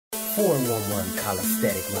411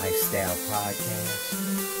 Calisthenic Lifestyle Podcast,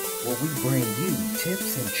 where we bring you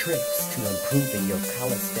tips and tricks to improving your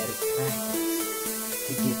calisthenic practice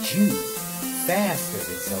to get you faster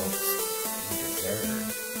results you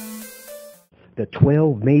deserve. The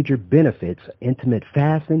 12 major benefits intermittent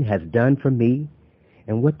fasting has done for me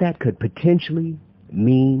and what that could potentially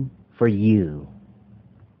mean for you.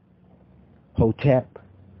 Hotep,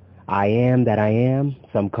 I am that I am,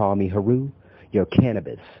 some call me Haru, your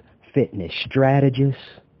cannabis fitness strategist,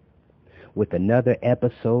 with another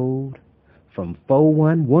episode from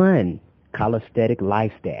 411 Calisthenic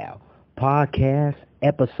Lifestyle Podcast,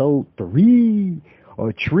 episode 3,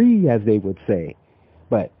 or tree as they would say.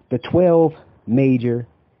 But the 12 major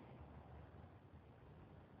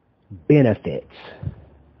benefits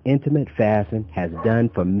intermittent fasting has done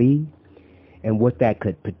for me and what that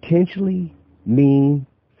could potentially mean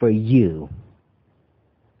for you.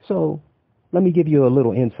 So let me give you a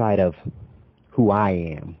little insight of who I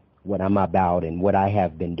am, what I'm about, and what I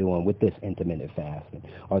have been doing with this intermittent fasting,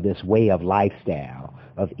 or this way of lifestyle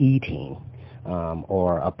of eating,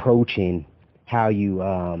 or approaching how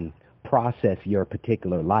you process your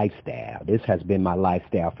particular lifestyle. This has been my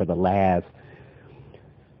lifestyle for the last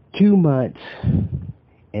 2 months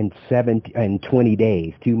and 20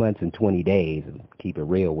 days, 2 months and 20 days, and keep it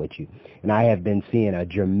real with you. And I have been seeing a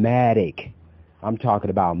dramatic, I'm talking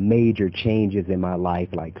about major changes in my life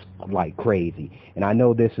like crazy. And I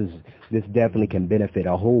know this definitely can benefit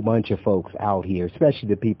a whole bunch of folks out here, especially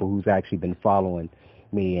the people who's actually been following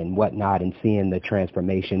me and whatnot and seeing the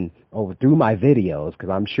transformation over through my videos, because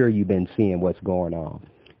I'm sure you've been seeing what's going on.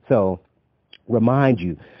 So remind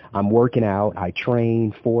you, I'm working out. I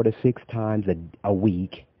train 4 to 6 times a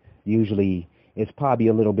week. Usually it's probably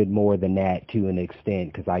a little bit more than that to an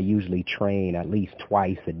extent, because I usually train at least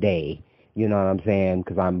twice a day. You know what I'm saying?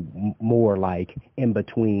 Because I'm more like in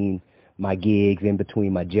between my gigs, in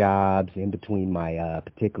between my jobs, in between my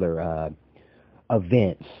particular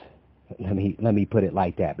events. Let me put it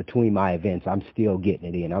like that. Between my events, I'm still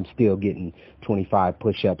getting it in. I'm still getting 25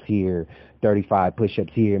 push-ups here, 35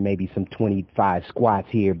 push-ups here, maybe some 25 squats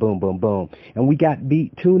here, boom, boom, boom. And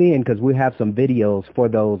tune in, because we have some videos for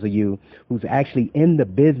those of you who's actually in the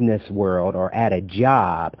business world or at a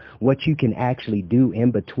job, what you can actually do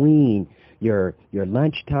in between your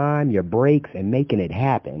lunchtime, your breaks, and making it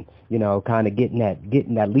happen. You know, kind of getting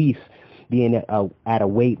at least being at a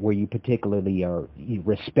weight where you particularly are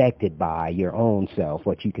respected by your own self,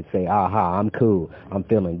 what you could say, aha, I'm cool, I'm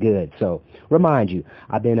feeling good. So remind you,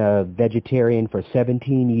 I've been a vegetarian for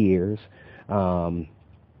 17 years.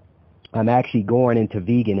 I'm actually going into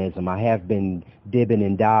veganism. I have been dibbing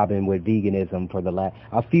and dabbing with veganism for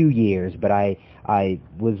a few years, but I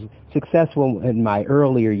was successful in my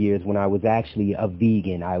earlier years when I was actually a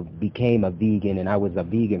vegan. I became a vegan, and I was a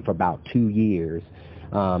vegan for about 2 years.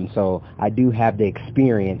 So I do have the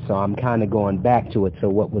experience, so I'm kind of going back to it. So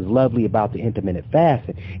what was lovely about the intermittent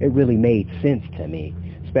fasting, it really made sense to me,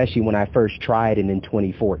 especially when I first tried it in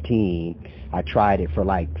 2014. I tried it for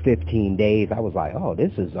like 15 days. I was like, oh,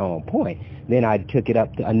 this is on point. Then I took it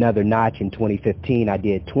up to another notch in 2015. I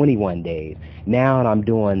did 21 days. Now I'm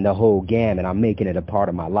doing the whole gamut. I'm making it a part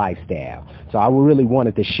of my lifestyle. So I really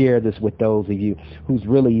wanted to share this with those of you who's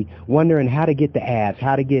really wondering how to get the abs,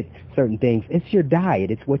 how to get certain things. It's your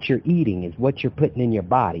diet. It's what you're eating. It's what you're putting in your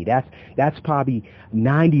body. That's probably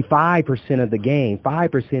 95% of the game.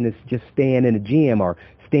 5% is just staying in the gym or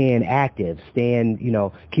staying active,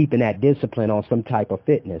 keeping that discipline on some type of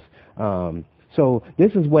fitness. So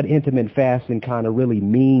this is what intermittent fasting kind of really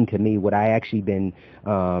mean to me, what I actually been,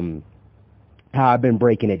 how I've been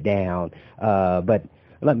breaking it down. But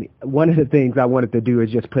one of the things I wanted to do is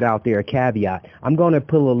just put out there a caveat. I'm going to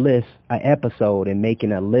pull an episode and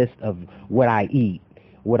making a list of what I eat,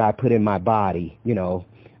 what I put in my body. You know,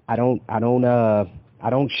 I don't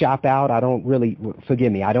shop out. I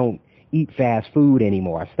don't eat fast food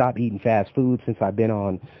anymore. I stopped eating fast food since I've been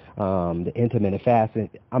on the intermittent fasting.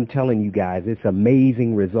 I'm telling you guys, it's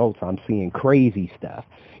amazing results. I'm seeing crazy stuff.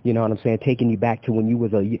 You know what I'm saying? Taking you back to when you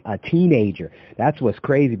was a teenager. That's what's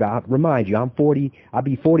crazy about. Remind you, I'm 40. I'll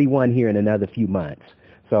be 41 here in another few months.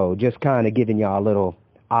 So just kind of giving y'all a little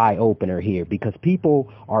eye opener here, because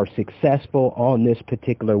people are successful on this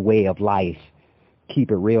particular way of life. Keep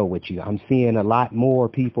it real with you. I'm seeing a lot more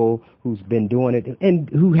people who's been doing it and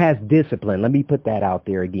who has discipline. Let me put that out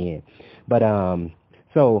there again. But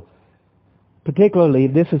so particularly,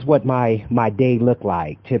 this is what my day look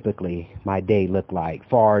like. Typically, my day look like,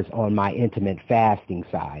 far as on my intermittent fasting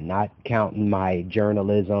side, not counting my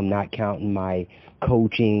journalism, not counting my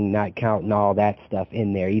coaching, not counting all that stuff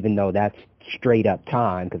in there, even though that's straight up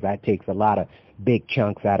time, because that takes a lot of big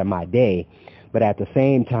chunks out of my day. But at the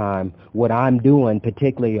same time, what I'm doing,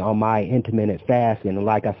 particularly on my intermittent fasting, and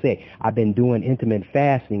like I said, I've been doing intermittent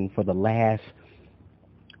fasting for the last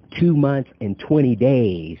 2 months and 20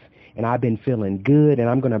 days, and I've been feeling good, and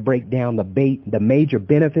I'm going to break down the major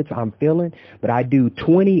benefits I'm feeling, but I do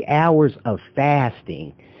 20 hours of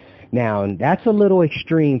fasting. Now, that's a little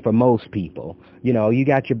extreme for most people. You know, you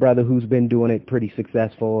got your brother who's been doing it pretty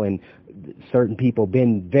successful, and certain people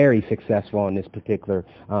been very successful in this particular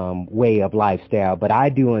way of lifestyle. But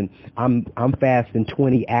I'm fasting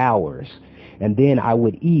 20 hours. And then I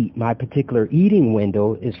would eat. My particular eating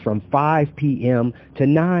window is from 5 p.m. to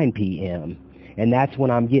 9 p.m. And that's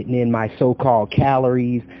when I'm getting in my so-called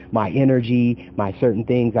calories, my energy, my certain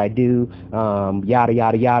things I do, yada,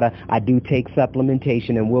 yada, yada. I do take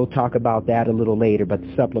supplementation, and we'll talk about that a little later. But the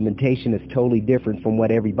supplementation is totally different from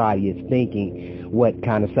what everybody is thinking, what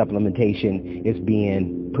kind of supplementation is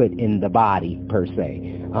being put in the body, per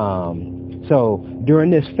se. So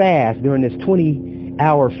during this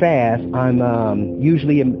 20-hour fast, I'm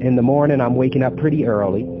usually in the morning, I'm waking up pretty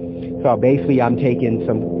early. So basically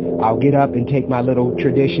I'll get up and take my little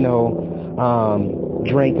traditional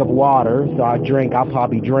drink of water. So I'll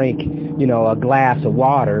probably drink, a glass of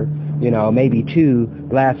water, maybe 2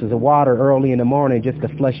 glasses of water early in the morning just to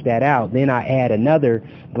flush that out. Then I add another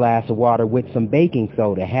glass of water with some baking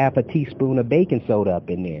soda, half a teaspoon of baking soda up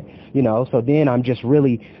in there, so then I'm just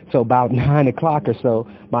so about 9 o'clock or so,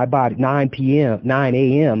 my body, 9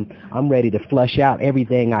 a.m., I'm ready to flush out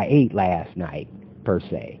everything I ate last night, per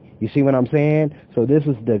se. You see what I'm saying? So this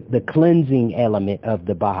is the cleansing element of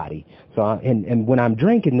the body. So and when I'm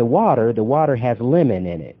drinking the water has lemon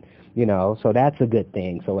in it, so that's a good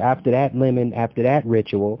thing. So after that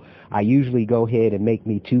ritual, I usually go ahead and make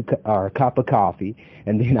me a cup of coffee,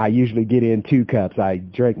 and then I usually get in 2 cups. I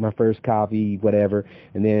drink my first coffee, whatever,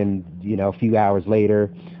 and then a few hours later,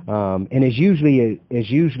 and it's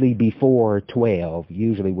usually before 12.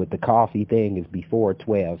 Usually with the coffee thing is before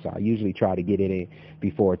 12, so I usually try to get it in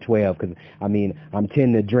before 12, because I'm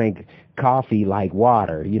tend to drink coffee like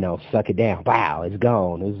water, suck it down, wow, it's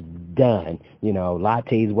gone, it's done,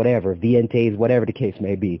 lattes, whatever, Vientes, whatever the case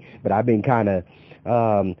may be. But I've been kind of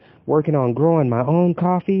working on growing my own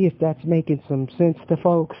coffee, if that's making some sense to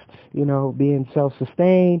folks, being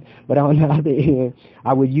self-sustained. But on the other end,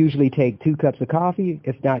 I would usually take 2 cups of coffee.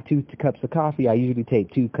 If not 2 cups of coffee, I usually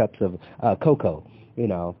take 2 cups of cocoa,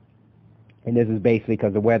 And this is basically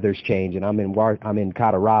because the weather's changing. I'm in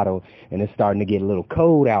Colorado, and it's starting to get a little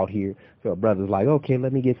cold out here. So a brother's like, okay,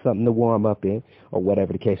 let me get something to warm up in, or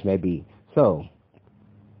whatever the case may be. So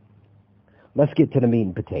let's get to the meat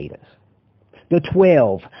and potatoes. The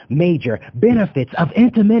 12 major benefits of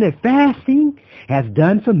intermittent fasting has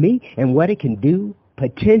done for me, and what it can do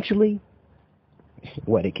potentially,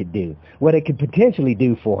 what it could potentially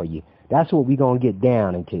do for you. That's what we're going to get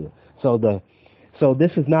down into. So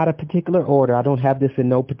this is not a particular order. I don't have this in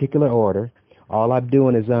no particular order. All I'm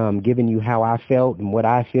doing is giving you how I felt and what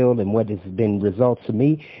I feel and what has been results to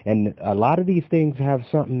me. And a lot of these things have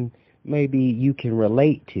something maybe you can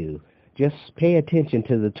relate to. Just pay attention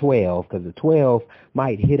to the 12, because the 12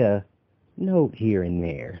 might hit a note here and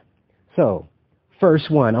there. So,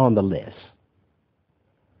 first one on the list.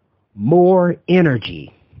 More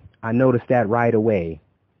energy. I noticed that right away.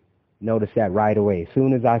 As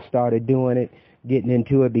soon as I started doing it, getting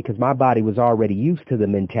into it, because my body was already used to the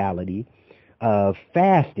mentality of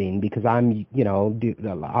fasting, because I'm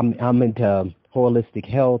into holistic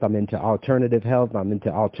health, I'm into alternative health, I'm into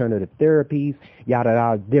alternative therapies, yada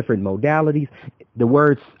yada, different modalities. The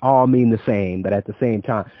words all mean the same, but at the same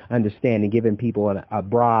time, understanding, giving people a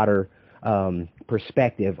broader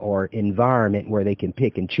perspective or environment where they can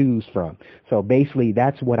pick and choose from. So basically,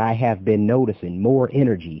 that's what I have been noticing, more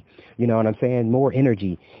energy. You know what I'm saying? More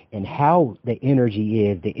energy. And how the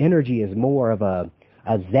energy is more of a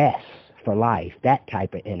zest for life, that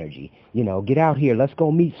type of energy. Get out here, let's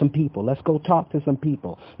go meet some people, let's go talk to some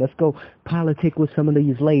people, let's go politic with some of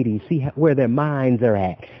these ladies, see where their minds are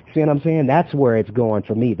at. See what I'm saying? That's where it's going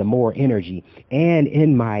for me, the more energy. And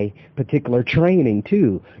in my particular training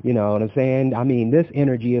too, you know what I'm saying? I mean, this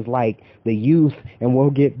energy is like the youth, and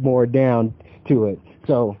we'll get more down to it.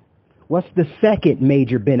 So what's the second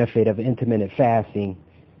major benefit of intermittent fasting,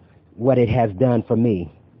 what it has done for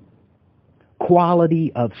me?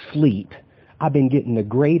 Quality of sleep. I've been getting the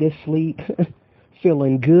greatest sleep,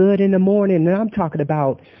 feeling good in the morning. And I'm talking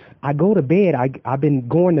about, I go to bed, I've been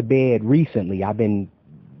going to bed recently. I've been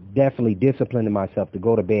definitely disciplining myself to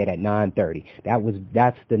go to bed at 9:30.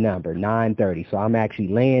 That's the number, 9:30. So I'm actually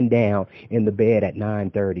laying down in the bed at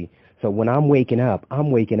 9:30. So when I'm waking up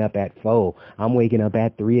at 4. I'm waking up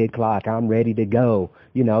at 3 o'clock. I'm ready to go.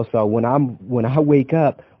 So when I wake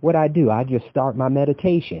up, what I do, I just start my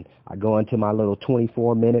meditation. I go into my little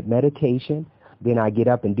 24-minute meditation. Then I get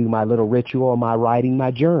up and do my little ritual, my writing, my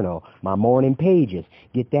journal, my morning pages.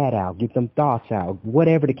 Get that out, get them thoughts out,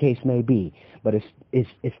 whatever the case may be. But it's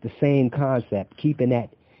the same concept, keeping that,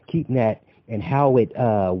 and how it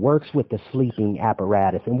works with the sleeping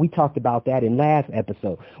apparatus. And we talked about that in last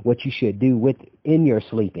episode, what you should do in your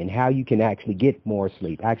sleeping, how you can actually get more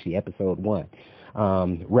sleep. Actually, episode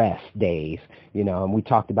 1, rest days, and we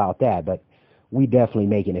talked about that. But we definitely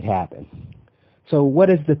making it happen. So what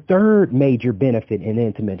is the third major benefit in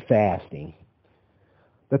intermittent fasting?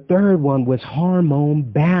 The third one was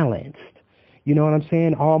hormone balanced. You know what I'm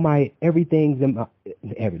saying? Everything in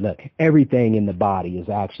the body is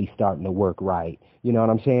actually starting to work right. You know what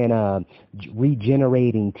I'm saying?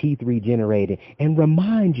 Regenerating, teeth regenerating. And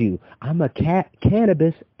remind you, I'm a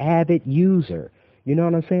cannabis avid user. You know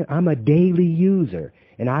what I'm saying? I'm a daily user.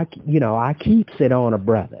 And I keeps it on a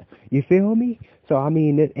brother. You feel me? So, I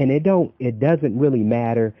mean, it doesn't really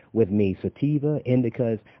matter with me. Sativa,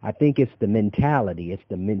 indicas, I think it's the mentality. It's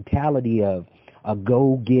the mentality of a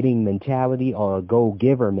go-getting mentality or a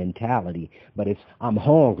go-giver mentality. But I'm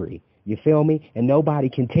hungry. You feel me? And nobody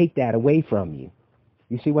can take that away from you.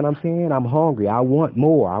 You see what I'm saying? I'm hungry. I want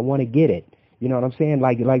more. I want to get it. You know what I'm saying?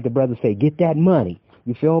 Like the brothers say, get that money.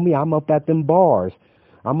 You feel me? I'm up at them bars.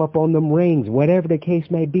 I'm up on them rings, whatever the case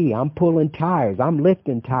may be. I'm pulling tires. I'm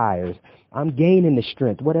lifting tires. I'm gaining the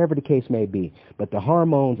strength, whatever the case may be. But the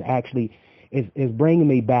hormones actually is bringing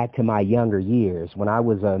me back to my younger years when I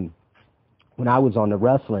was on the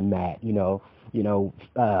wrestling mat.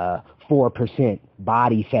 4%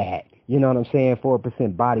 body fat. You know what I'm saying?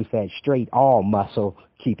 4% body fat, straight, all muscle.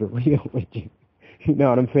 Keep it real with you. You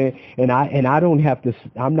know what I'm saying? And I don't have to,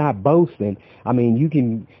 I'm not boasting. I mean, you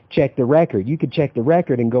can check the record. You could check the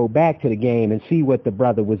record and go back to the game and see what the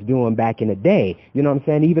brother was doing back in the day. You know what I'm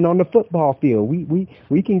saying? Even on the football field, we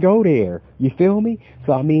can go there. You feel me?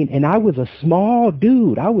 So, I mean, and I was a small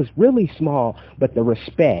dude. I was really small, but the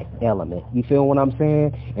respect element. You feel what I'm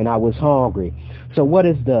saying? And I was hungry. So what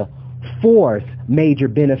is the fourth major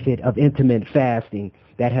benefit of intermittent fasting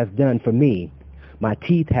that has done for me? My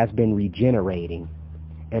teeth has been regenerating,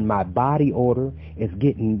 and my body odor is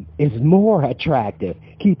more attractive.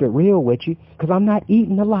 Keep it real with you, because I'm not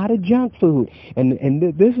eating a lot of junk food. And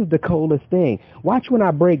this is the coolest thing. Watch when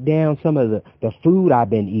I break down some of the food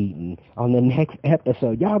I've been eating on the next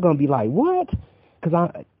episode. Y'all gonna be like, what?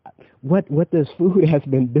 Because what this food has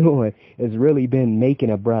been doing has really been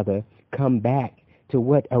making a brother come back to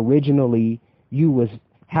what originally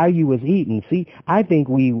how you was eating. See, I think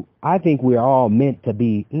we're all meant to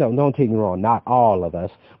be, no, don't take me wrong, not all of us,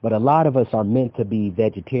 but a lot of us are meant to be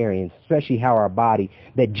vegetarians, especially how our body,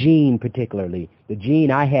 the gene particularly, the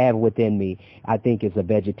gene I have within me, I think is a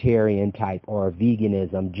vegetarian type or a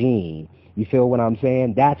veganism gene. You feel what I'm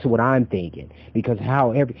saying? That's what I'm thinking, because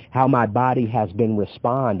how my body has been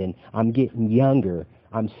responding. I'm getting younger.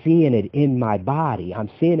 I'm seeing it in my body. I'm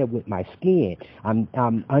seeing it with my skin. I'm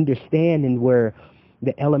understanding where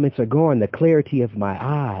the elements are going, the clarity of my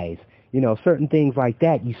eyes, certain things like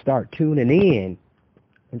that. You start tuning in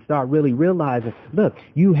and start really realizing, look,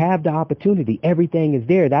 you have the opportunity. Everything is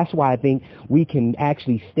there. That's why I think we can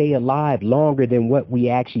actually stay alive longer than what we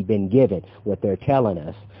actually been given, what they're telling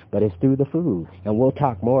us. But it's through the food. And we'll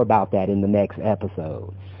talk more about that in the next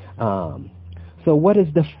episode. So what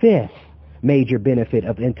is the fifth major benefit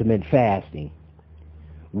of intermittent fasting?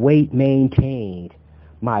 Weight maintained.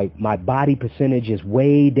 My body percentage is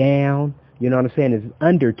way down. You know what I'm saying? It's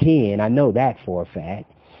under 10. I know that for a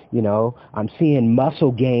fact. I'm seeing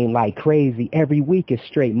muscle gain like crazy. Every week is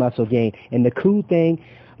straight muscle gain. And the cool thing,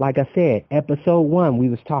 like I said, episode 1, we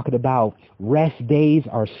was talking about rest days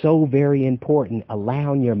are so very important,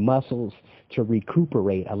 allowing your muscles to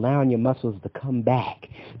recuperate, allowing your muscles to come back,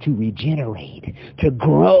 to regenerate, to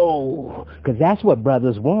grow, because that's what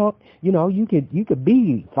brothers want. You could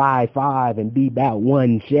be 5'5" and be about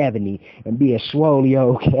 170 and be a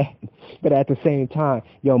swole cat, but at the same time,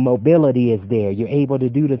 your mobility is there. You're able to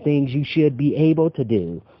do the things you should be able to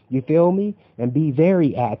do. You feel me? And be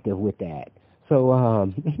very active with that.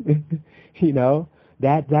 So,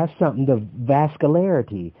 that's something, the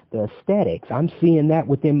vascularity, the aesthetics. I'm seeing that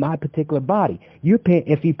within my particular body.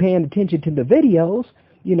 If you're paying attention to the videos,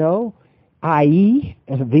 i.e.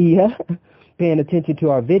 via paying attention to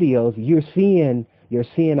our videos, you're seeing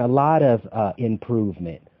a lot of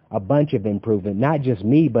improvement, a bunch of improvement, not just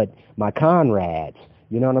me, but my comrades.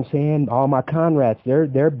 You know what I'm saying? All my Conrads,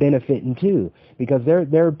 they're benefiting too because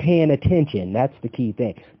they're paying attention. That's the key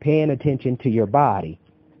thing, paying attention to your body.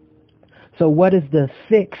 So what is the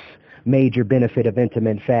sixth major benefit of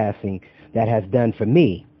intermittent fasting that has done for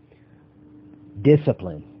me?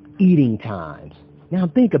 Discipline, eating times. Now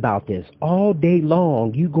think about this. All day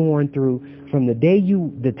long, you going through from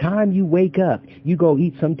the time you wake up, you go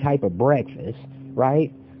eat some type of breakfast,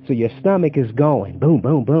 right? So your stomach is going boom,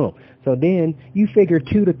 boom, boom. So then you figure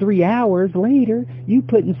 2 to 3 hours later, you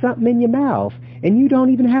putting something in your mouth, and you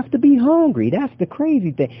don't even have to be hungry. That's the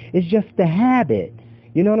crazy thing. It's just the habit.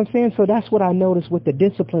 You know what I'm saying? So that's what I noticed with the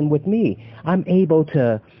discipline with me. I'm able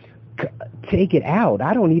to take it out.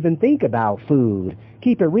 I don't even think about food.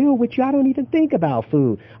 Keep it real with you, I don't even think about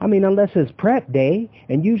food. I mean, unless it's prep day,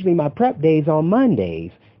 and usually my prep day's on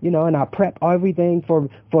Mondays, and I prep everything for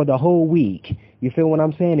the whole week. You feel what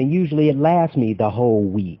I'm saying? And usually it lasts me the whole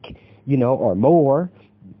week, or more,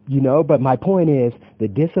 but my point is the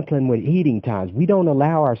discipline with eating times. We don't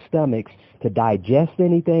allow our stomachs to digest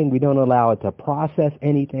anything. We don't allow it to process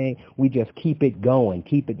anything. We just keep it going,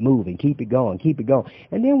 keep it moving, keep it going, keep it going.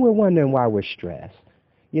 And then we're wondering why we're stressed.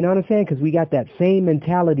 You know what I'm saying? Because we got that same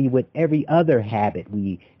mentality with every other habit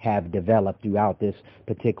we have developed throughout this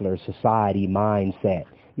particular society mindset.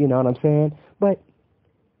 You know what I'm saying? But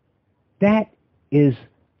that is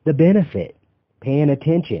the benefit. Paying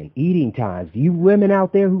attention, eating times. You women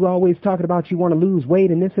out there who always talking about you want to lose weight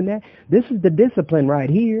and this and that, this is the discipline right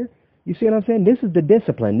here. You see what I'm saying? This is the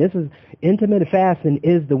discipline. This is intermittent fasting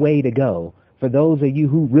is the way to go for those of you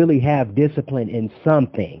who really have discipline in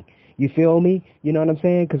something. You feel me? You know what I'm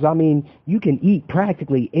saying? Because, I mean, you can eat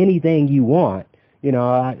practically anything you want.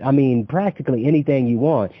 I mean, practically anything you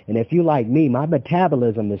want. And if you like me, my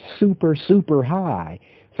metabolism is super, super high.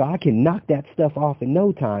 So I can knock that stuff off in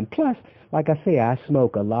no time. Plus, like I say, I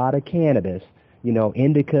smoke a lot of cannabis,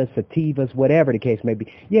 indicas, sativas, whatever the case may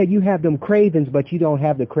be. Yeah, you have them cravings, but you don't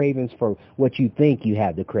have the cravings for what you think you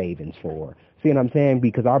have the cravings for. See what I'm saying?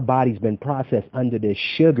 Because our body's been processed under this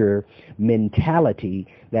sugar mentality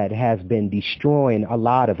that has been destroying a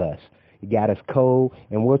lot of us. It got us cold,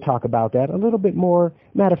 and we'll talk about that a little bit more.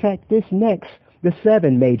 Matter of fact, the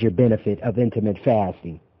 7 major benefit of intermittent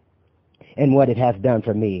fasting and what it has done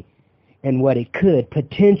for me and what it could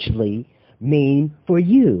potentially mean for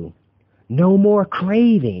you. No more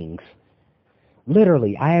cravings.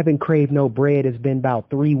 Literally, I haven't craved no bread. It's been about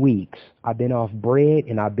 3 weeks. I've been off bread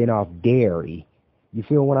and I've been off dairy. You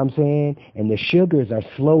feel what I'm saying? And the sugars are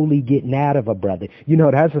slowly getting out of a brother.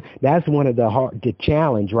 That's one of the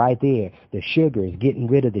challenge right there. The sugars, getting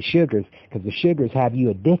rid of the sugars, because the sugars have you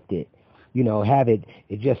addicted. Have it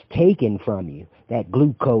just taken from you, that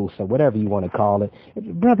glucose or whatever you want to call it.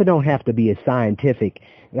 Brother don't have to be a scientific,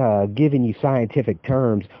 giving you scientific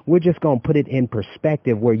terms. We're just going to put it in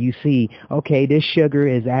perspective where you see, okay, this sugar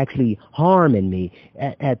is actually harming me.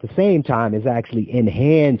 At the same time, it's actually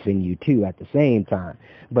enhancing you too at the same time.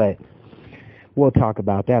 But we'll talk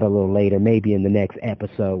about that a little later, maybe in the next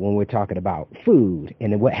episode when we're talking about food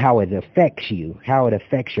and how it affects you, how it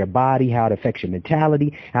affects your body, how it affects your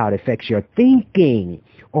mentality, how it affects your thinking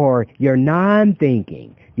or your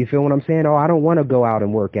non-thinking. You feel what I'm saying? Oh, I don't want to go out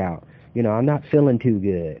and work out. I'm not feeling too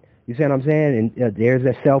good. You see what I'm saying? And there's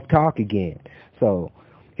that self-talk again. So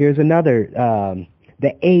here's another,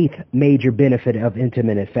 the 8th major benefit of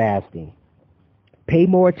intermittent fasting. Pay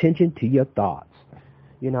more attention to your thoughts.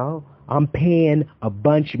 I'm paying a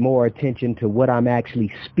bunch more attention to what I'm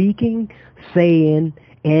actually speaking, saying,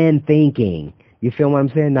 and thinking. You feel what I'm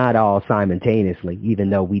saying? Not all simultaneously, even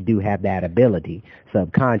though we do have that ability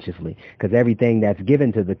subconsciously, because everything that's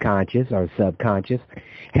given to the conscious or subconscious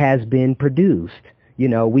has been produced.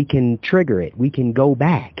 We can trigger it. We can go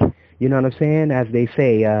back. You know what I'm saying? As they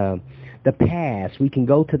say, the past, we can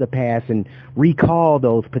go to the past and recall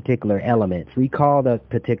those particular elements, recall the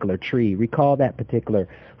particular tree, recall that particular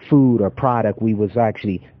food or product we was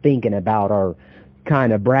actually thinking about or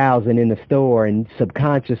kind of browsing in the store, and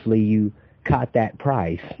subconsciously you caught that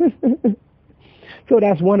price. So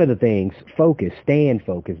that's one of the things. Focus, staying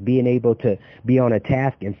focused, being able to be on a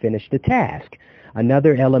task and finish the task.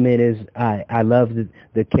 Another element is I love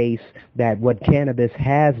the case that what cannabis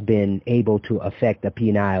has been able to affect the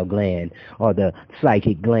pineal gland or the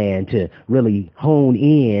psychic gland to really hone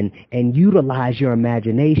in and utilize your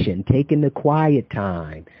imagination, taking the quiet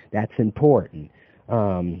time. That's important.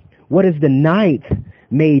 What is the 9th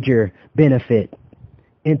major benefit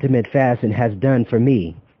intermittent fasting has done for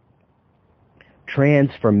me?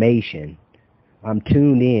 Transformation. I'm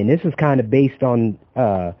tuned in. This is kind of based on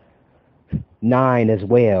 9 as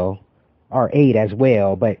well, or 8 as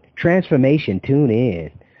well, but transformation, tune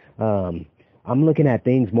in. I'm looking at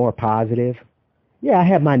things more positive. Yeah, I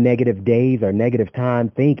have my negative days or negative time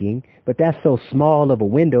thinking, but that's so small of a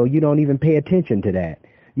window, you don't even pay attention to that.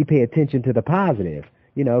 You pay attention to the positive,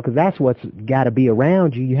 because that's what's got to be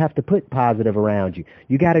around you. You have to put positive around you.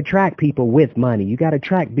 You got to attract people with money. You got to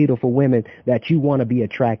attract beautiful women that you want to be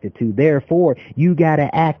attracted to. Therefore, you got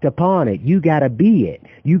to act upon it. You got to be it.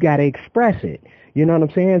 You got to express it. You know what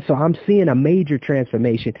I'm saying? So I'm seeing a major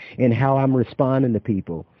transformation in how I'm responding to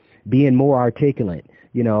people, being more articulate,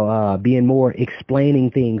 being more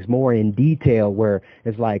explaining things more in detail, where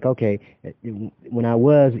it's like, okay, when I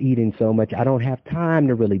was eating so much, I don't have time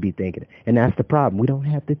to really be thinking. And that's the problem. We don't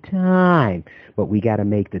have the time, but we got to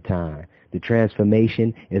make the time. The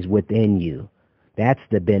transformation is within you. That's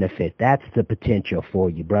the benefit. That's the potential for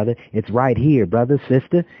you, brother. It's right here, brother,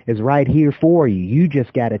 sister. It's right here for you. You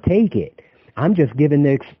just got to take it. I'm just giving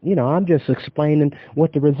I'm just explaining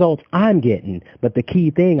what the results I'm getting. But the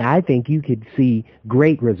key thing, I think you could see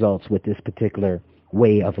great results with this particular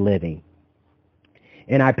way of living.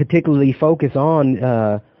 And I particularly focus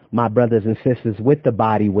on my brothers and sisters with the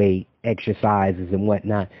body weight exercises and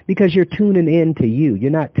whatnot, because you're tuning in to you.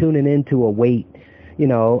 You're not tuning into a weight,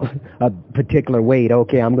 a particular weight.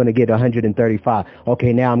 Okay, I'm going to get 135.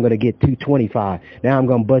 Okay, now I'm going to get 225. Now I'm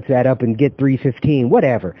going to butch that up and get 315,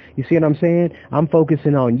 whatever. You see what I'm saying? I'm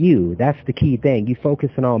focusing on you. That's the key thing. You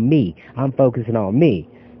focusing on me. I'm focusing on me.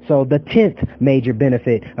 So the 10th major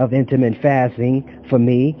benefit of intermittent fasting for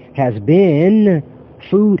me has been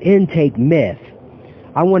food intake myth.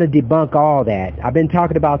 I want to debunk all that. I've been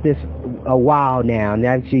talking about this a while now, and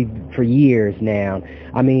actually for years now.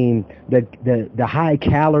 I mean, the high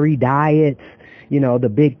calorie diets,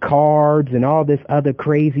 the big carbs and all this other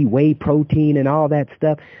crazy whey protein and all that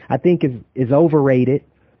stuff, I think is overrated.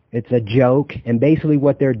 It's a joke, and basically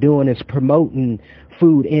what they're doing is promoting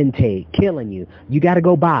food intake, killing you. You got to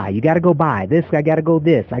go buy. You got to go buy this. I got to go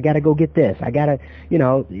this. I got to go get this. I got to,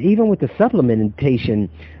 even with the supplementation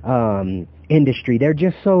industry, they're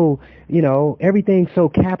just so, everything's so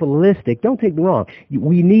capitalistic. Don't take me wrong.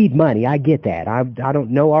 We need money. I get that. I don't,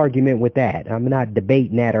 no argument with that. I'm not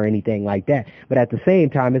debating that or anything like that. But at the same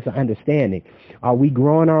time, it's an understanding. Are we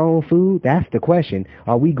growing our own food? That's the question.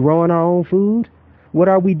 Are we growing our own food? What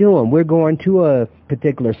are we doing? We're going to a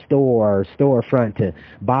particular store or storefront to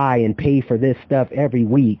buy and pay for this stuff every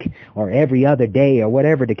week or every other day or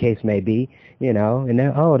whatever the case may be, and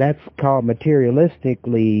then, that's called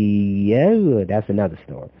materialistically, yeah, that's another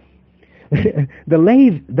story. The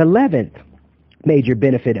 11th major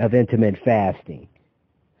benefit of intermittent fasting.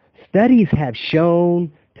 Studies have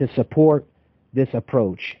shown to support this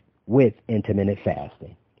approach with intermittent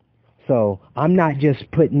fasting. So I'm not just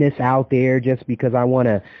putting this out there just because I want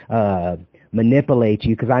to manipulate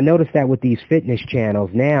you, because I noticed that with these fitness channels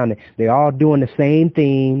now, they're all doing the same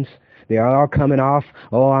themes. They're all coming off,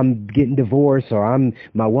 I'm getting divorced, or I'm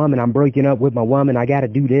breaking up with my woman, I got to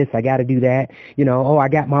do this, I got to do that. I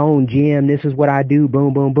got my own gym, this is what I do,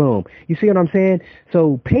 boom, boom, boom. You see what I'm saying?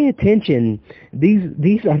 So pay attention.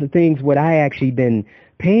 These are the things what I actually been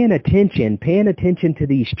paying attention to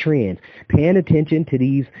these trends, paying attention to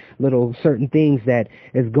these little certain things that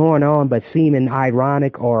is going on but seeming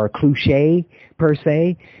ironic or cliche per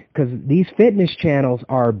se, because these fitness channels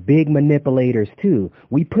are big manipulators too.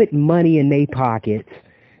 We put money in their pockets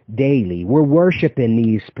daily. We're worshiping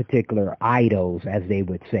these particular idols, as they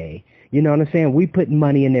would say. You know what I'm saying? We put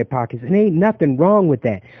money in their pockets, and ain't nothing wrong with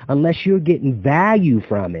that unless you're getting value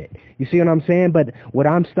from it. You see what I'm saying? But what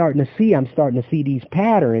I'm starting to see these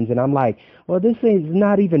patterns, and I'm like, well, this is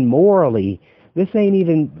not even morally. This ain't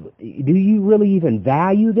even, do you really even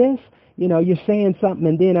value this? You're saying something,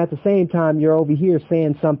 and then at the same time, you're over here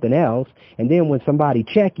saying something else, and then when somebody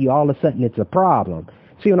check you, all of a sudden it's a problem.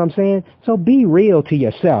 See what I'm saying? So be real to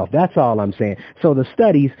yourself. That's all I'm saying. So the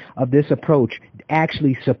studies of this approach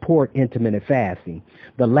actually support intermittent fasting.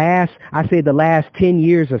 The last 10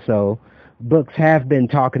 years or so, books have been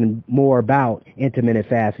talking more about intermittent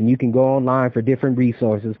fasting. You can go online for different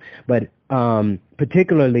resources, but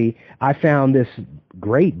particularly I found this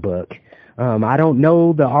great book. I don't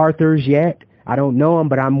know the authors yet. I don't know them,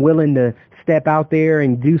 but I'm willing to step out there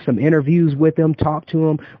and do some interviews with them, talk to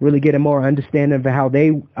them, really get a more understanding of how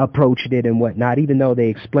they approached it and whatnot, even though they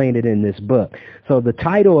explained it in this book. So the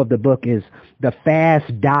title of the book is The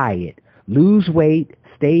Fast Diet: Lose Weight,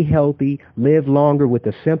 Stay Healthy, Live Longer with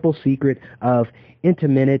the Simple Secret of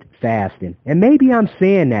Intermittent Fasting. And maybe I'm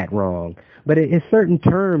saying that wrong, but in certain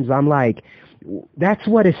terms, I'm like, that's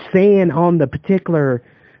what it's saying on the particular,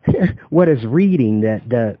 what is reading,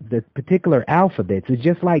 the particular alphabets. It's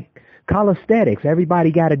just like calisthenics.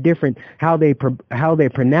 Everybody got a different, how they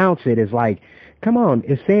pronounce it is like, come on,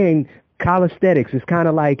 it's saying Calisthenics is kind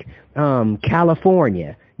of like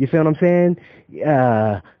California. You feel what I'm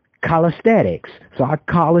saying? Calisthenics. So I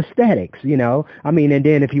call aesthetics, you know. I mean, and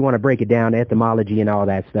then if you want to break it down, etymology and all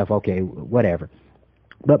that stuff, okay, whatever.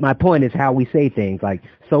 But my point is how we say things like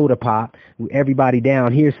soda pop. Everybody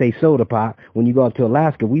down here say soda pop. When you go up to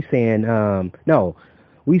Alaska, we saying, no,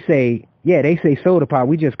 we say, yeah, they say soda pop.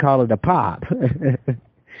 We just call it a pop.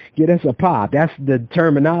 Get us a pop. That's the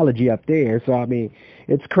terminology up there. So, I mean,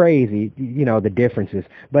 it's crazy, you know, the differences.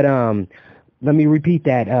 But let me repeat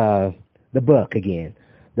that, the book again.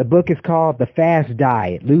 The book is called The Fast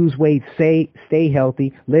Diet. Lose weight, stay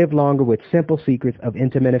healthy, live longer with simple secrets of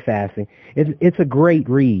intermittent fasting. It's a great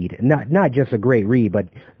read. Not just a great read, but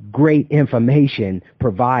great information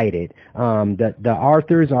provided. The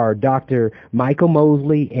authors are Dr. Michael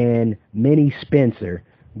Mosley and Minnie Spencer.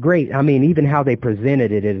 Great. I mean, even how they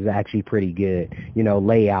presented it is actually pretty good, you know,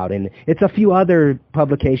 layout. And it's a few other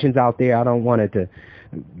publications out there. I don't want it to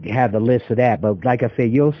have the list of that, but like I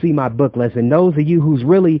said, you'll see my book list. And those of you who's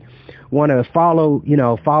really want to follow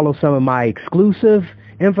some of my exclusive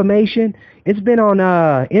information, it's been on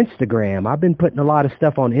Instagram. I've been putting a lot of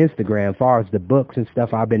stuff on Instagram as far as the books and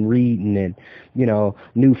stuff I've been reading and, you know,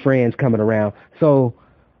 new friends coming around. So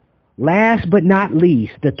last but not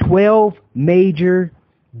least, the 12 major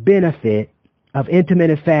benefit of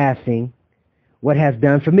intermittent fasting, what has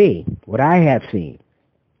done for me, what I have seen.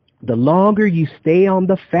 The longer you stay on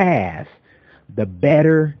the fast, the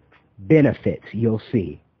better benefits you'll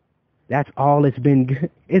see. That's all it's been.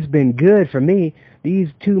 It's been good for me. These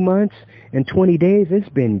 2 months and 20 days, it's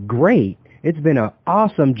been great. It's been an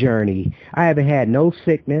awesome journey. I haven't had no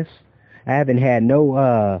sickness. I haven't had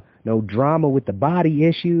no drama with the body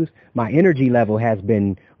issues. My energy level has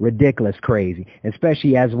been ridiculous crazy,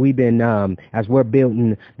 especially as we've been, as we're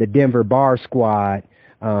building the Denver Bar Squad,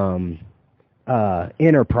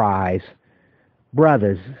 enterprise.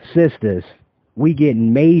 Brothers, sisters, we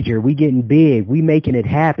getting major, we getting big, we making it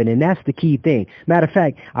happen, and that's the key thing. Matter of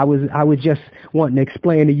fact, I was just wanting to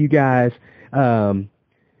explain to you guys,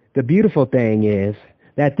 the beautiful thing is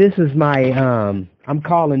that this is my, I'm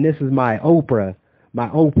calling this is my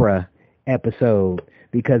Oprah episode,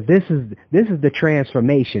 because this is the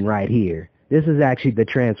transformation right here. This is actually the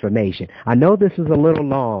transformation. I know this is a little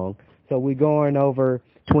long, so we're going over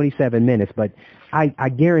 27 minutes, but I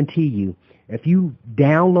guarantee you, if you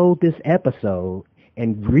download this episode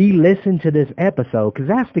and re-listen to this episode, because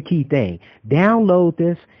that's the key thing, download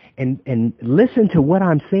this and listen to what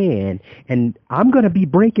I'm saying, and I'm going to be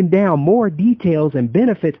breaking down more details and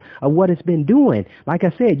benefits of what it's been doing. Like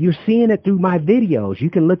I said, you're seeing it through my videos. You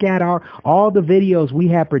can look at all the videos we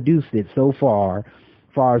have produced it so far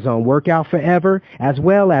as on Workout Forever, as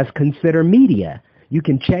well as Konsider Media. You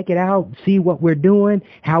can check it out, see what we're doing,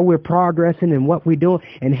 how we're progressing and what we're doing,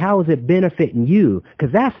 and how is it benefiting you,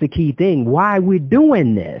 because that's the key thing, why we're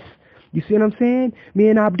doing this. You see what I'm saying? Me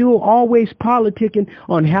and Abdul always politicking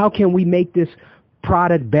on how can we make this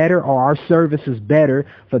product better or our services better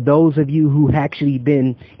for those of you who actually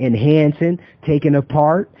been enhancing, taking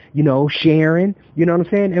apart, you know, sharing, you know what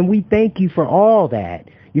I'm saying? And we thank you for all that.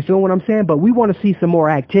 You feel what I'm saying? But we want to see some more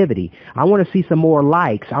activity. I want to see some more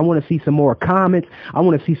likes. I want to see some more comments. I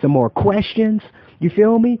want to see some more questions. You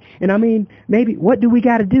feel me? And I mean, maybe what do we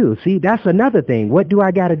got to do? See, that's another thing. What do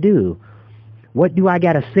I got to do? What do I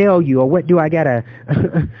got to sell you, or what do I got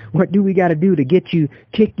to, what do we got to do to get you,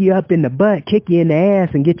 kick you up in the butt, kick you in the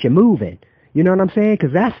ass, and get you moving? You know what I'm saying?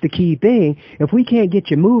 Because that's the key thing. If we can't get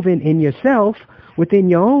you moving in yourself, within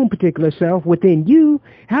your own particular self, within you,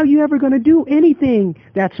 how you ever going to do anything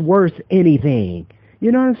that's worth anything?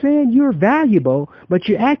 You know what I'm saying? You're valuable, but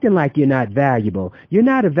you're acting like you're not valuable. You're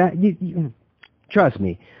not trust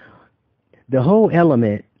me, the whole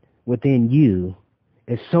element within you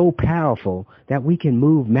is so powerful that we can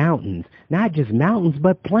move mountains, not just mountains,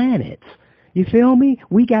 but planets. You feel me?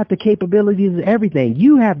 We got the capabilities of everything.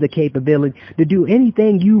 You have the capability to do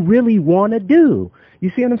anything you really want to do.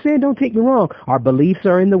 You see what I'm saying? Don't take me wrong. Our beliefs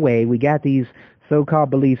are in the way. We got these so-called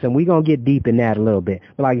beliefs, and we're going to get deep in that a little bit.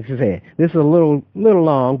 But like I said, this is a little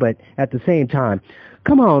long, but at the same time,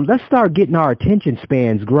 come on, let's start getting our attention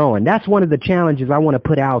spans growing. That's one of the challenges I want to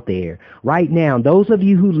put out there right now. Those of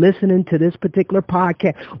you who listening to this particular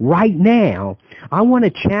podcast right now, I want to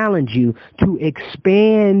challenge you to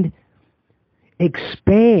expand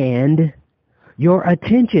your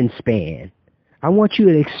attention span. I want you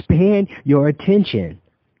to expand your attention,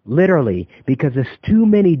 literally, because there's too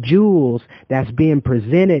many jewels that's being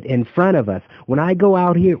presented in front of us. When I go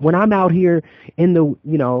out here, when I'm out here in the,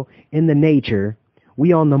 you know, in the nature,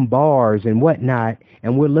 we on them bars and whatnot,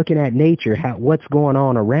 and we're looking at nature, what's going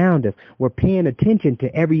on around us. We're paying attention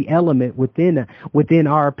to every element within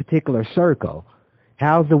our particular circle.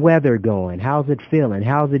 How's the weather going? How's it feeling?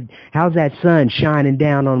 How's that sun shining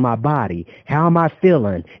down on my body? How am I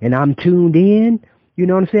feeling? And I'm tuned in. You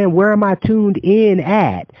know what I'm saying? Where am I tuned in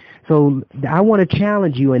at? So I want to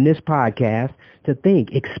challenge you in this podcast to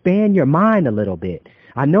think, expand your mind a little bit.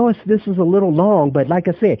 I know this is a little long, but like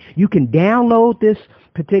I said, you can download this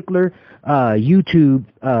particular YouTube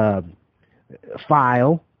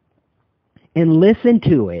file and listen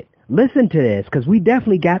to it. Listen to this, because we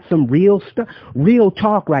definitely got some real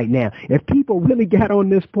talk right now. If people really got on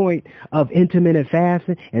this point of intermittent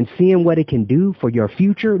fasting and seeing what it can do for your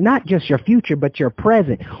future, not just your future, but your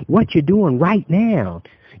present, what you're doing right now,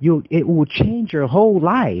 it will change your whole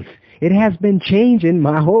life. It has been changing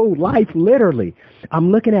my whole life, literally.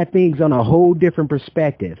 I'm looking at things on a whole different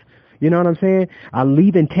perspective. You know what I'm saying? I'm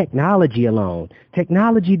leaving technology alone.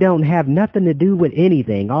 Technology don't have nothing to do with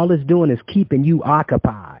anything. All it's doing is keeping you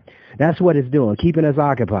occupied. That's what it's doing, keeping us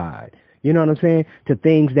occupied. You know what I'm saying? To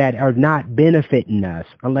things that are not benefiting us,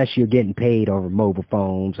 unless you're getting paid over mobile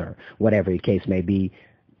phones or whatever the case may be,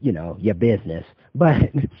 your business. But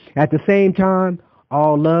at the same time,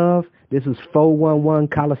 all love. This is 411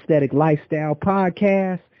 Calisthenic Lifestyle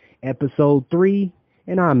Podcast, episode 3,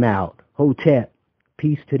 and I'm out. Hotep.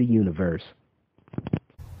 Peace to the universe.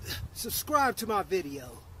 Subscribe to my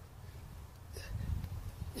video.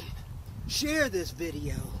 Share this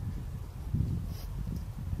video.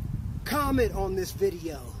 Comment on this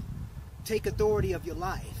video. Take authority of your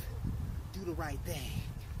life. Do the right thing.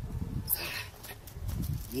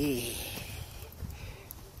 Yeah.